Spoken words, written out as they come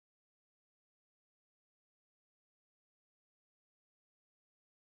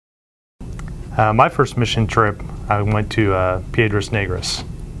My first mission trip, I went to Piedras Negras.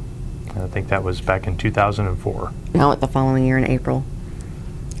 I think that was back in 2004. I went the following year in April.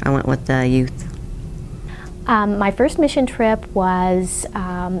 I went with the youth. My first mission trip was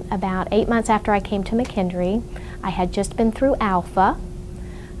about 8 months after I came to Mckendree. I had just been through Alpha,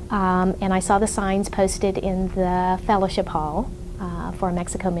 and I saw the signs posted in the fellowship hall for a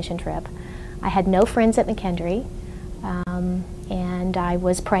Mexico mission trip. I had no friends at Mckendree, and I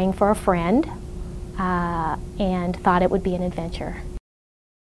was praying for a friend and thought it would be an adventure.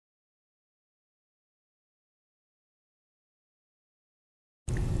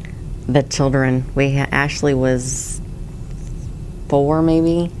 The children, Ashley was 4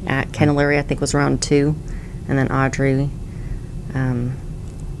 maybe, at Candelaria I think was around 2, and then Audrey,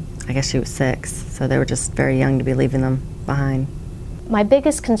 I guess she was 6, so they were just very young to be leaving them behind. My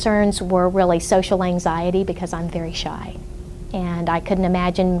biggest concerns were really social anxiety because I'm very shy, and I couldn't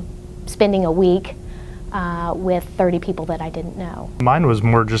imagine spending a week with 30 people that I didn't know. Mine was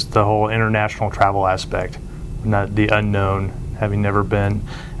more just the whole international travel aspect, not the unknown, having never been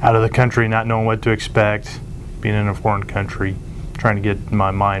out of the country, not knowing what to expect, being in a foreign country, trying to get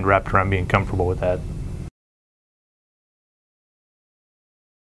my mind wrapped around being comfortable with that.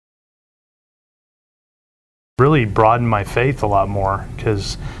 Really broadened my faith a lot more,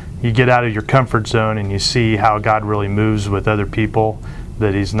 because you get out of your comfort zone and you see how God really moves with other people,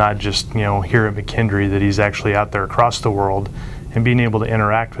 that He's not just, here at Mckendree, that He's actually out there across the world, and being able to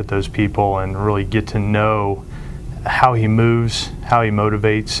interact with those people and really get to know how He moves, how He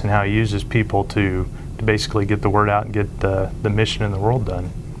motivates, and how He uses people to basically get the word out and get the mission in the world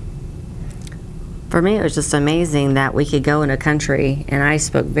done. For me, it was just amazing that we could go in a country, and I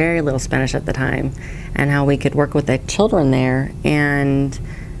spoke very little Spanish at the time, and how we could work with the children there, and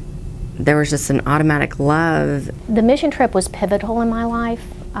there was just an automatic love. The mission trip was pivotal in my life.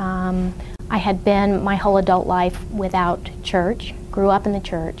 I had been my whole adult life without church, grew up in the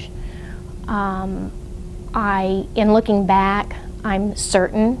church. In looking back, I'm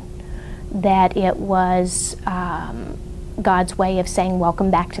certain that it was God's way of saying welcome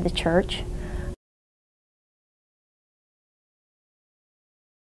back to the church.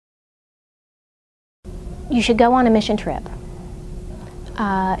 You should go on a mission trip,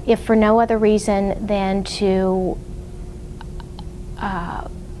 if for no other reason than to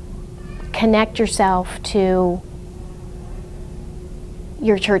connect yourself to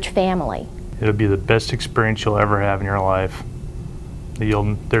your church family. It'll be the best experience you'll ever have in your life.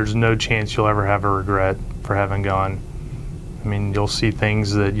 There's no chance you'll ever have a regret for having gone. I mean, you'll see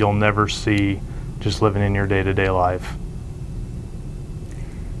things that you'll never see just living in your day-to-day life.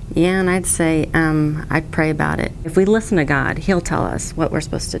 Yeah, and I'd say I'd pray about it. If we listen to God, He'll tell us what we're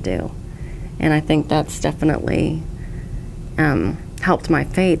supposed to do. And I think that's definitely helped my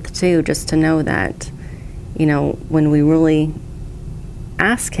faith too, just to know that, when we really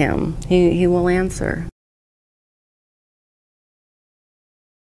ask Him, He will answer.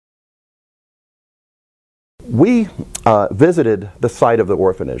 We visited the site of the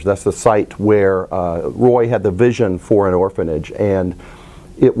orphanage. That's the site where Roy had the vision for an orphanage, and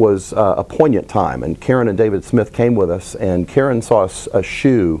it was a poignant time. And Karen and David Smith came with us, and Karen saw a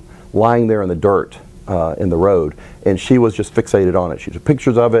shoe lying there in the dirt in the road, and she was just fixated on it. She took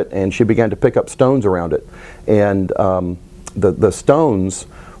pictures of it, and she began to pick up stones around it. And the stones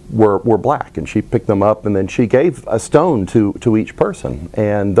were black, and she picked them up, and then she gave a stone to each person.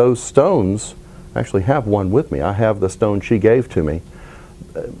 And those stones, I actually have one with me. I have the stone she gave to me.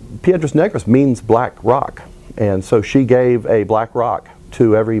 Piedras Negras means black rock, and so she gave a black rock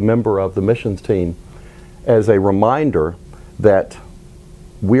to every member of the missions team as a reminder that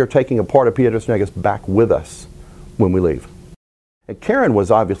we are taking a part of Piedras Negras back with us when we leave. And Karen was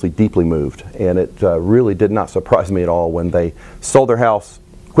obviously deeply moved, and it really did not surprise me at all when they sold their house,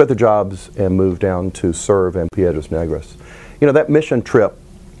 quit their jobs, and moved down to serve in Piedras Negras. That mission trip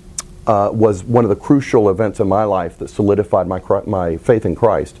was one of the crucial events in my life that solidified my faith in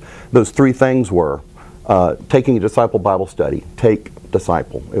Christ. Those 3 things were taking a disciple Bible study. Take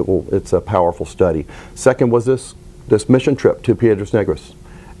disciple. It's a powerful study. Second was this mission trip to Piedras Negras.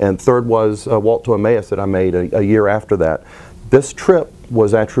 And third was a walk to Emmaus that I made a year after that. This trip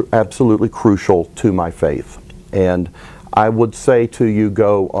was absolutely crucial to my faith. And I would say to you,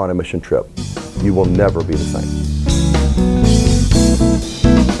 go on a mission trip. You will never be the same.